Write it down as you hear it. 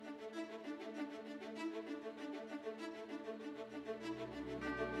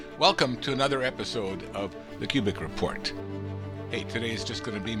Welcome to another episode of the Cubic Report. Hey, today is just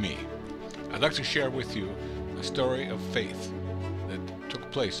going to be me. I'd like to share with you a story of faith that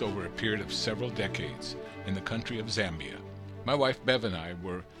took place over a period of several decades in the country of Zambia. My wife Bev and I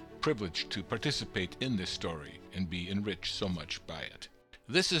were privileged to participate in this story and be enriched so much by it.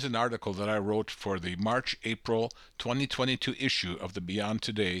 This is an article that I wrote for the March-April 2022 issue of the Beyond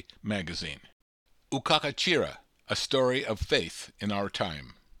Today magazine. Ukakachira, a story of faith in our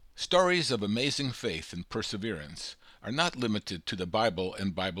time. Stories of amazing faith and perseverance are not limited to the Bible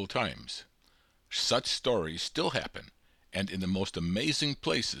and Bible times. Such stories still happen, and in the most amazing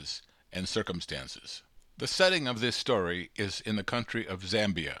places and circumstances. The setting of this story is in the country of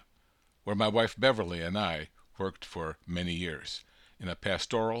Zambia, where my wife Beverly and I worked for many years in a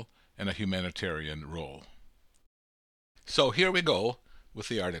pastoral and a humanitarian role. So here we go with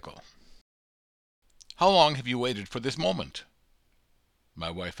the article. How long have you waited for this moment? My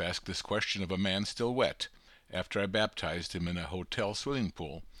wife asked this question of a man still wet after I baptized him in a hotel swimming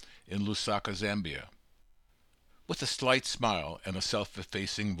pool in Lusaka, Zambia. With a slight smile and a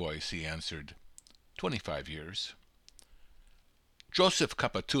self-effacing voice, he answered, 25 years. Joseph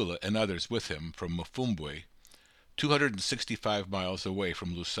Kapatula and others with him from Mufumbwe, 265 miles away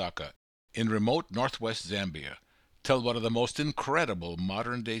from Lusaka, in remote northwest Zambia, tell one of the most incredible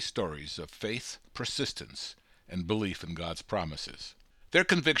modern-day stories of faith, persistence, and belief in God's promises. Their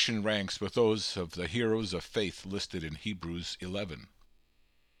conviction ranks with those of the heroes of faith listed in Hebrews 11.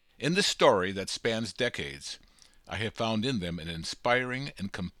 In this story that spans decades, I have found in them an inspiring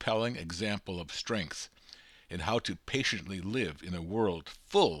and compelling example of strength in how to patiently live in a world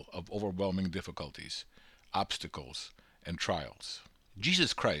full of overwhelming difficulties, obstacles, and trials.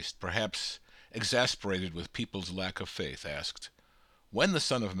 Jesus Christ, perhaps exasperated with people's lack of faith, asked, "When the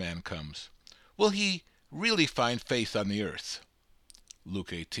Son of Man comes, will he really find faith on the earth?"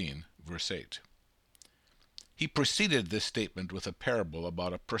 Luke 18, verse 8. He preceded this statement with a parable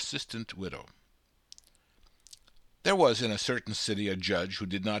about a persistent widow. There was in a certain city a judge who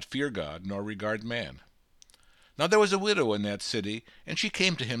did not fear God nor regard man. Now there was a widow in that city, and she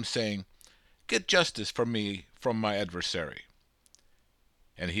came to him, saying, "Get justice for me from my adversary."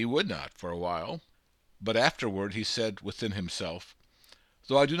 And he would not for a while. But afterward he said within himself,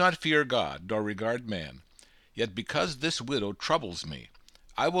 "Though I do not fear God nor regard man, yet because this widow troubles me,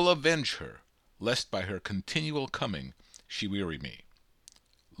 I will avenge her, lest by her continual coming she weary me."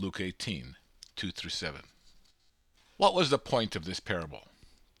 Luke 18, 2-7. What was the point of this parable?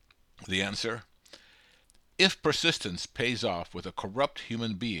 The answer: if persistence pays off with a corrupt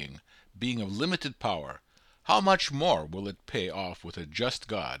human being of limited power, how much more will it pay off with a just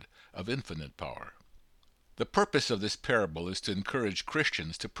God of infinite power? The purpose of this parable is to encourage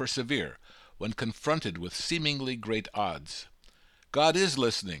Christians to persevere when confronted with seemingly great odds. God is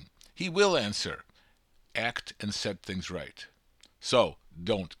listening. He will answer. Act and set things right. So,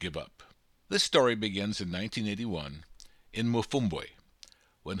 don't give up. This story begins in 1981 in Mufumbwe,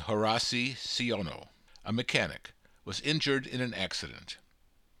 when Horace Siono, a mechanic, was injured in an accident.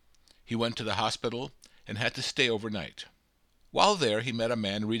 He went to the hospital and had to stay overnight. While there, he met a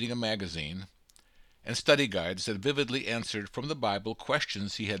man reading a magazine and study guides that vividly answered from the Bible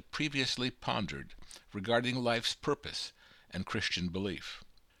questions he had previously pondered regarding life's purpose and Christian belief.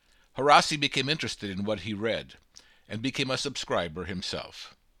 Horace became interested in what he read and became a subscriber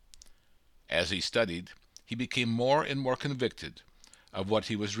himself. As he studied, he became more and more convicted of what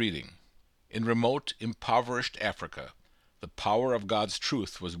he was reading. In remote, impoverished Africa, the power of God's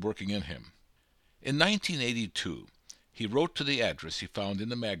truth was working in him. In 1982, he wrote to the address he found in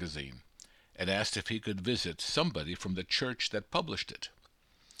the magazine and asked if he could visit somebody from the church that published it.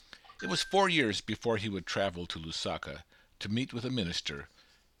 It was 4 years before he would travel to Lusaka to meet with a minister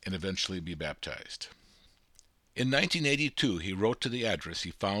and eventually be baptized. In 1982, he wrote to the address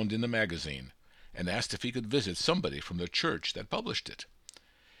he found in the magazine and asked if he could visit somebody from the church that published it.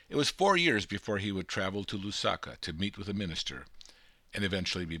 It was 4 years before he would travel to Lusaka to meet with a minister and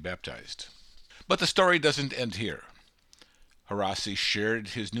eventually be baptized. But the story doesn't end here. Horace shared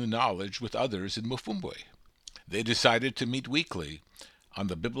his new knowledge with others in Mufumbwe. They decided to meet weekly on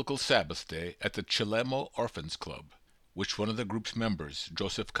the biblical Sabbath day at the Chilemo Orphans Club, which one of the group's members,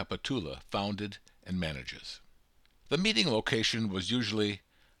 Joseph Kapatula, founded and manages. The meeting location was usually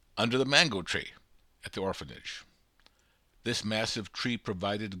under the mango tree at the orphanage. This massive tree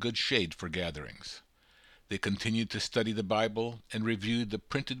provided good shade for gatherings. They continued to study the Bible and reviewed the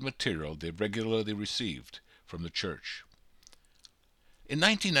printed material they regularly received from the church. In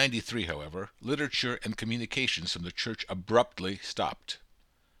 1993, however, literature and communications from the church abruptly stopped.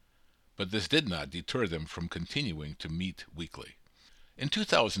 But this did not deter them from continuing to meet weekly. In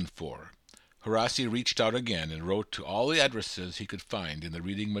 2004, Harasi reached out again and wrote to all the addresses he could find in the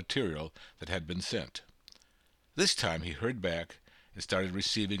reading material that had been sent. This time he heard back and started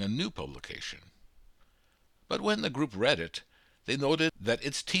receiving a new publication. But when the group read it, they noted that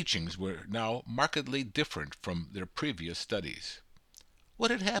its teachings were now markedly different from their previous studies.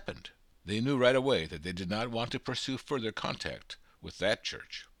 What had happened? They knew right away that they did not want to pursue further contact with that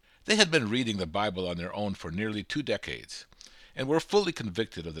church. They had been reading the Bible on their own for nearly 2 decades, and were fully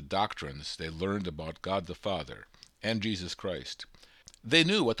convicted of the doctrines they learned about God the Father and Jesus Christ. They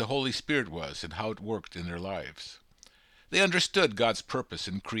knew what the Holy Spirit was and how it worked in their lives. They understood God's purpose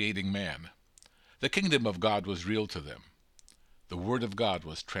in creating man. The kingdom of God was real to them. The Word of God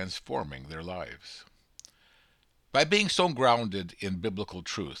was transforming their lives. By being so grounded in biblical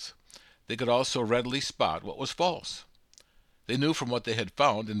truth, they could also readily spot what was false. They knew from what they had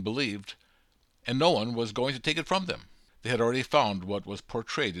found and believed, and no one was going to take it from them. They had already found what was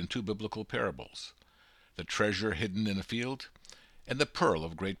portrayed in 2 biblical parables, the treasure hidden in a field and the pearl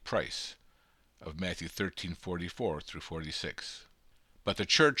of great price, of Matthew 13:44 through 46. But the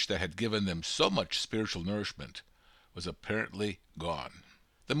church that had given them so much spiritual nourishment was apparently gone.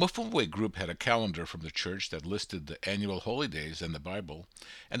 The Mufumwe group had a calendar from the church that listed the annual holy days in the Bible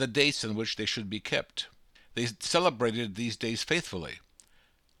and the dates in which they should be kept. They celebrated these days faithfully,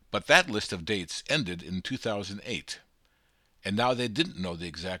 but that list of dates ended in 2008, and now they didn't know the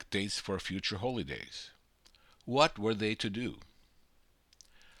exact dates for future holy days. What were they to do?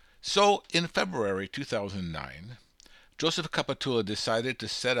 So, in February 2009, Joseph Kapatula decided to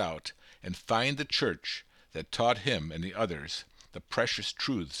set out and find the church that taught him and the others the precious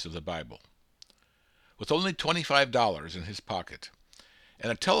truths of the Bible. With only $25 in his pocket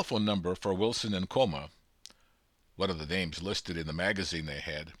and a telephone number for Wilson and Coma, one of the names listed in the magazine they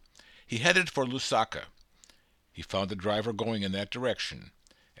had, he headed for Lusaka. He found the driver going in that direction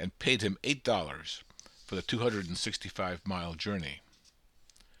and paid him $8 for the 265-mile journey.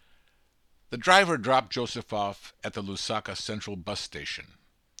 The driver dropped Joseph off at the Lusaka Central bus station.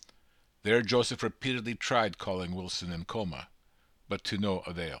 There Joseph repeatedly tried calling Wilson and Coma, but to no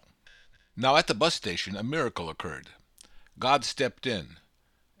avail. Now at the bus station a miracle occurred. God stepped in,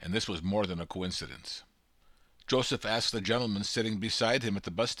 and this was more than a coincidence. Joseph asked the gentleman sitting beside him at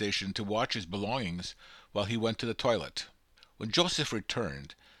the bus station to watch his belongings while he went to the toilet. When Joseph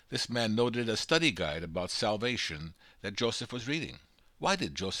returned, this man noted a study guide about salvation that Joseph was reading. Why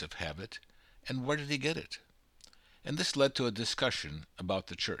did Joseph have it, and where did he get it? And this led to a discussion about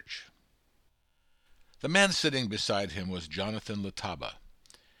the church. The man sitting beside him was Jonathan Lataba.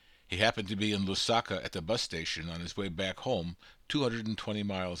 He happened to be in Lusaka at the bus station on his way back home 220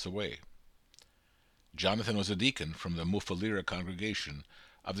 miles away. Jonathan was a deacon from the Mufalira congregation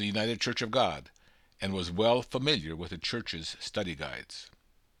of the United Church of God and was well familiar with the church's study guides.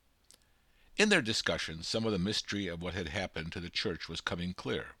 In their discussion, some of the mystery of what had happened to the church was coming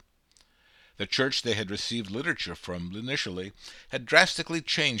clear. The church they had received literature from initially had drastically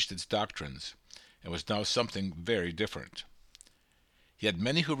changed its doctrines and was now something very different. Yet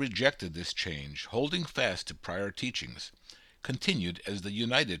many who rejected this change, holding fast to prior teachings, continued as the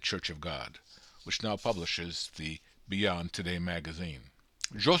United Church of God, which now publishes the Beyond Today magazine.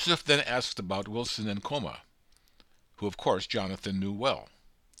 Joseph then asked about Wilson and Coma, who of course Jonathan knew well.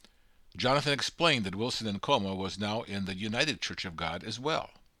 Jonathan explained that Wilson and Coma was now in the United Church of God as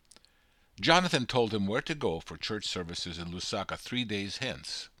well. Jonathan told him where to go for church services in Lusaka 3 days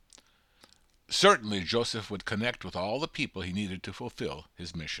hence. Certainly Joseph would connect with all the people he needed to fulfill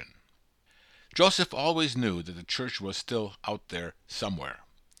his mission. Joseph always knew that the church was still out there somewhere.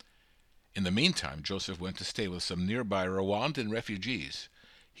 In the meantime, Joseph went to stay with some nearby Rwandan refugees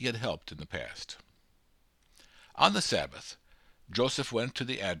he had helped in the past. On the Sabbath, Joseph went to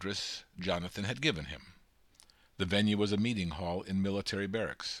the address Jonathan had given him. The venue was a meeting hall in military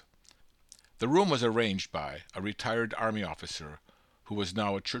barracks. The room was arranged by a retired army officer who was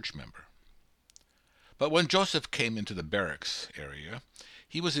now a church member. But when Joseph came into the barracks area,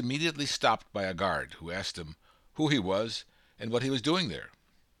 he was immediately stopped by a guard who asked him who he was and what he was doing there.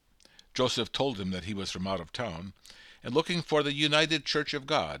 Joseph told him that he was from out of town and looking for the United Church of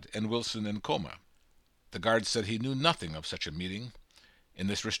God and Wilson and Coma. The guard said he knew nothing of such a meeting in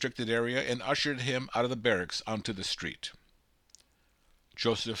this restricted area and ushered him out of the barracks onto the street.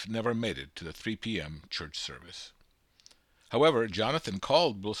 Joseph never made it to the 3 p.m. church service. However, Jonathan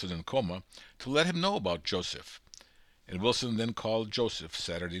called Wilson and Coma to let him know about Joseph, and Wilson then called Joseph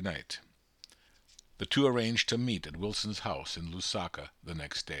Saturday night. The two arranged to meet at Wilson's house in Lusaka the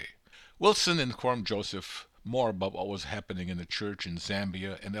next day. Wilson informed Joseph more about what was happening in the church in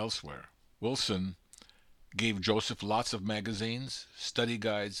Zambia and elsewhere. Wilson gave Joseph lots of magazines, study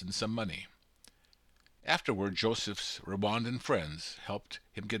guides, and some money. Afterward, Joseph's Rwandan friends helped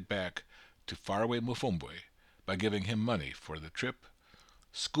him get back to faraway Mufumbwe by giving him money for the trip,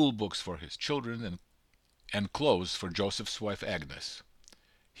 school books for his children, and clothes for Joseph's wife Agnes.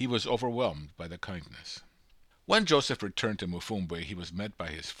 He was overwhelmed by the kindness. When Joseph returned to Mufumbwe, he was met by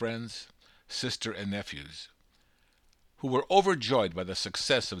his friends, sister, and nephews, who were overjoyed by the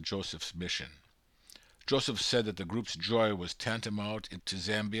success of Joseph's mission. Joseph said that the group's joy was tantamount to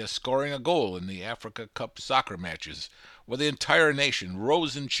Zambia scoring a goal in the Africa Cup soccer matches, where the entire nation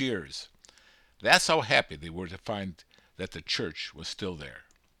rose in cheers. That's how happy they were to find that the church was still there.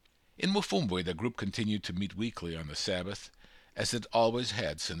 In Mufumbwe, the group continued to meet weekly on the Sabbath, as it always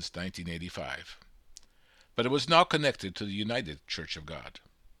had since 1985. But it was now connected to the United Church of God.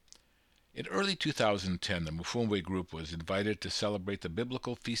 In early 2010, the Mufumbwe group was invited to celebrate the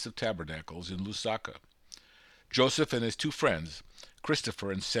biblical Feast of Tabernacles in Lusaka. Joseph and his two friends,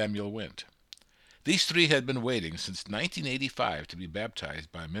 Christopher and Samuel, went. These three had been waiting since 1985 to be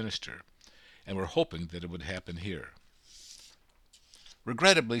baptized by a minister, and were hoping that it would happen here.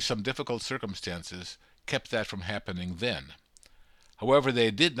 Regrettably, some difficult circumstances kept that from happening then. However,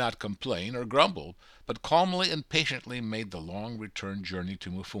 they did not complain or grumble, but calmly and patiently made the long return journey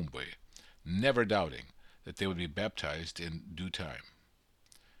to Mufumbwe, never doubting that they would be baptized in due time.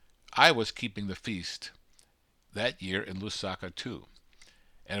 I was keeping the feast that year in Lusaka too,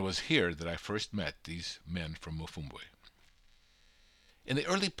 and it was here that I first met these men from Mufumbwe. In the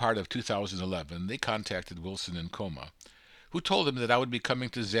early part of 2011, they contacted Wilson and Coma, who told them that I would be coming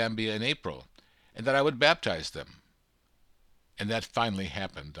to Zambia in April, and that I would baptize them. And that finally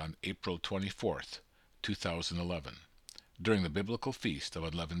happened on April 24th, 2011, during the biblical Feast of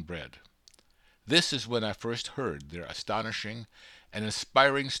Unleavened Bread. This is when I first heard their astonishing and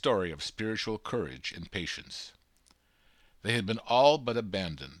inspiring story of spiritual courage and patience. They had been all but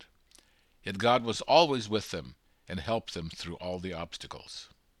abandoned, yet God was always with them and helped them through all the obstacles.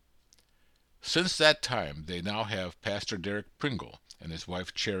 Since that time, they now have Pastor Derek Pringle and his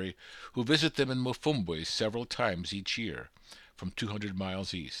wife Cherry, who visit them in Mufumbwe several times each year from 200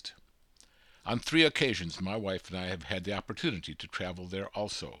 miles east. On 3 occasions, my wife and I have had the opportunity to travel there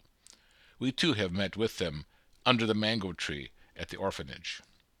also. We too have met with them under the mango tree at the orphanage.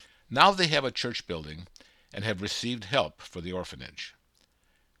 Now they have a church building and have received help for the orphanage.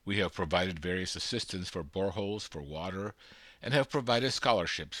 We have provided various assistance for boreholes for water and have provided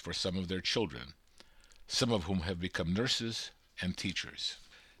scholarships for some of their children, some of whom have become nurses and teachers.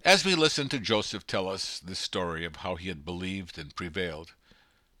 As we listen to Joseph tell us this story of how he had believed and prevailed,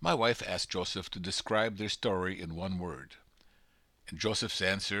 my wife asked Joseph to describe their story in one word. And Joseph's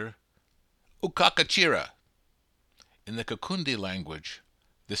answer, Ukakachira. In the Kakundi language,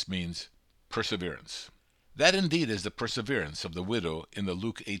 this means perseverance. That indeed is the perseverance of the widow in the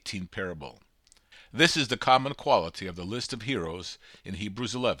Luke 18 parable. This is the common quality of the list of heroes in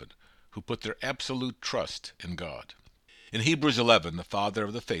Hebrews 11, who put their absolute trust in God. In Hebrews 11, the father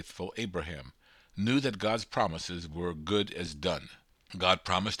of the faithful, Abraham, knew that God's promises were good as done. God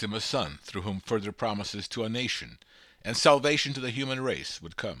promised him a son, through whom further promises to a nation and salvation to the human race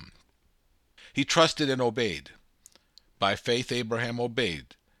would come. He trusted and obeyed. By faith, Abraham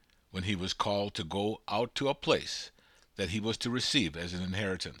obeyed when he was called to go out to a place that he was to receive as an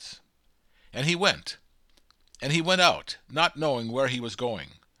inheritance. And he went out, not knowing where he was going.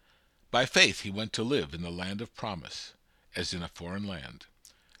 By faith he went to live in the land of promise, as in a foreign land,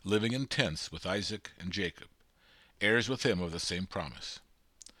 living in tents with Isaac and Jacob, heirs with him of the same promise.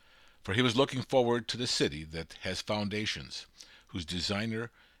 For he was looking forward to the city that has foundations, whose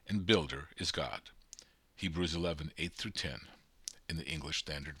designer and builder is God. Hebrews 11, 8-10, in the English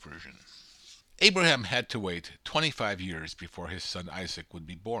Standard Version. Abraham had to wait 25 years before his son Isaac would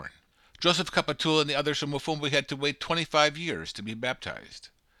be born. Joseph Kapatula and the others from Mufumbwe had to wait 25 years to be baptized.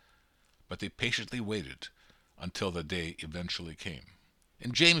 But they patiently waited until the day eventually came.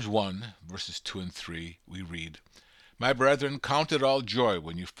 In James 1, verses 2 and 3, we read, My brethren, count it all joy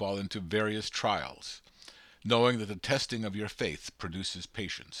when you fall into various trials, knowing that the testing of your faith produces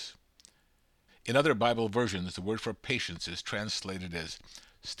patience. In other Bible versions, the word for patience is translated as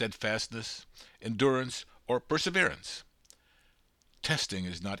steadfastness, endurance, or perseverance. Testing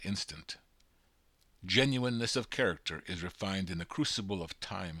is not instant. Genuineness of character is refined in the crucible of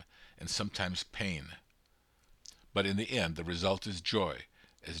time and sometimes pain. But in the end, the result is joy,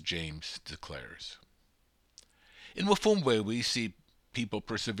 as James declares. In Mufumbwe, we see people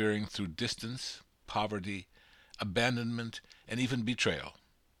persevering through distance, poverty, abandonment, and even betrayal.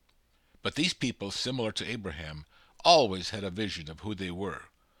 But these people, similar to Abraham, always had a vision of who they were,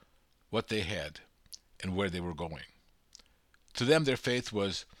 what they had, and where they were going. To them their faith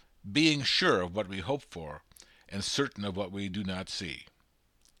was being sure of what we hope for and certain of what we do not see.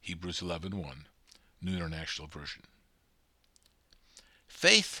 Hebrews 11:1, New International Version.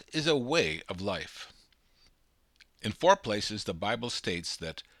 Faith is a way of life. In 4 places the Bible states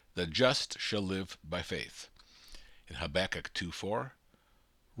that the just shall live by faith. In Habakkuk 2:4,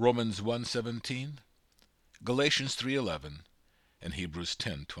 Romans 1:17, Galatians 3:11, and Hebrews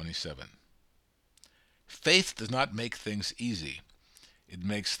 10:27. Faith does not make things easy. It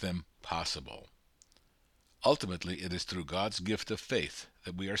makes them possible. Ultimately, it is through God's gift of faith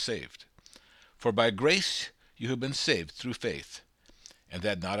that we are saved. For by grace you have been saved through faith, and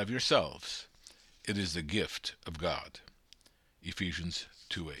that not of yourselves. It is the gift of God. Ephesians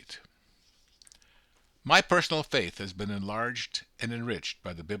 2:8. My personal faith has been enlarged and enriched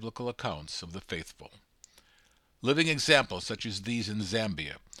by the biblical accounts of the faithful. Living examples such as these in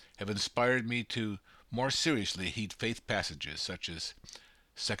Zambia have inspired me to more seriously heed faith passages such as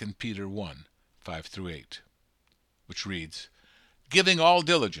 2 Peter 1:5-8, which reads, "Giving all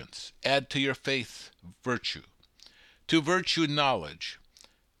diligence, add to your faith virtue, to virtue knowledge,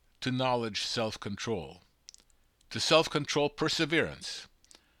 to knowledge self-control, to self-control perseverance,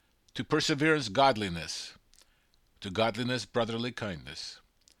 to perseverance godliness, to godliness brotherly kindness,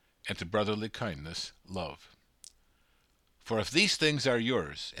 and to brotherly kindness love. For if these things are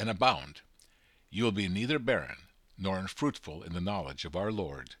yours and abound, you will be neither barren nor unfruitful in the knowledge of our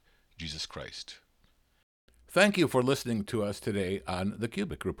Lord Jesus Christ." Thank you for listening to us today on The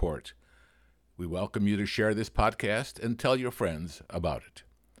Cubic Report. We welcome you to share this podcast and tell your friends about it.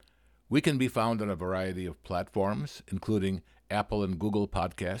 We can be found on a variety of platforms, including Apple and Google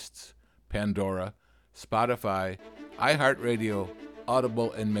Podcasts, Pandora, Spotify, iHeartRadio,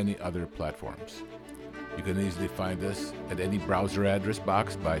 Audible, and many other platforms. You can easily find us at any browser address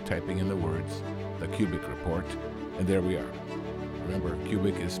box by typing in the words The Cubic Report, and there we are. Remember,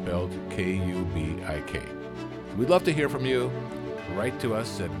 Cubic is spelled K-U-B-I-K. We'd love to hear from you. Write to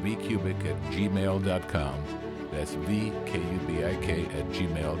us at vcubic@gmail.com. That's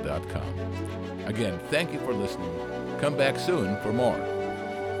vkubik@gmail.com. Again, thank you for listening. Come back soon for more.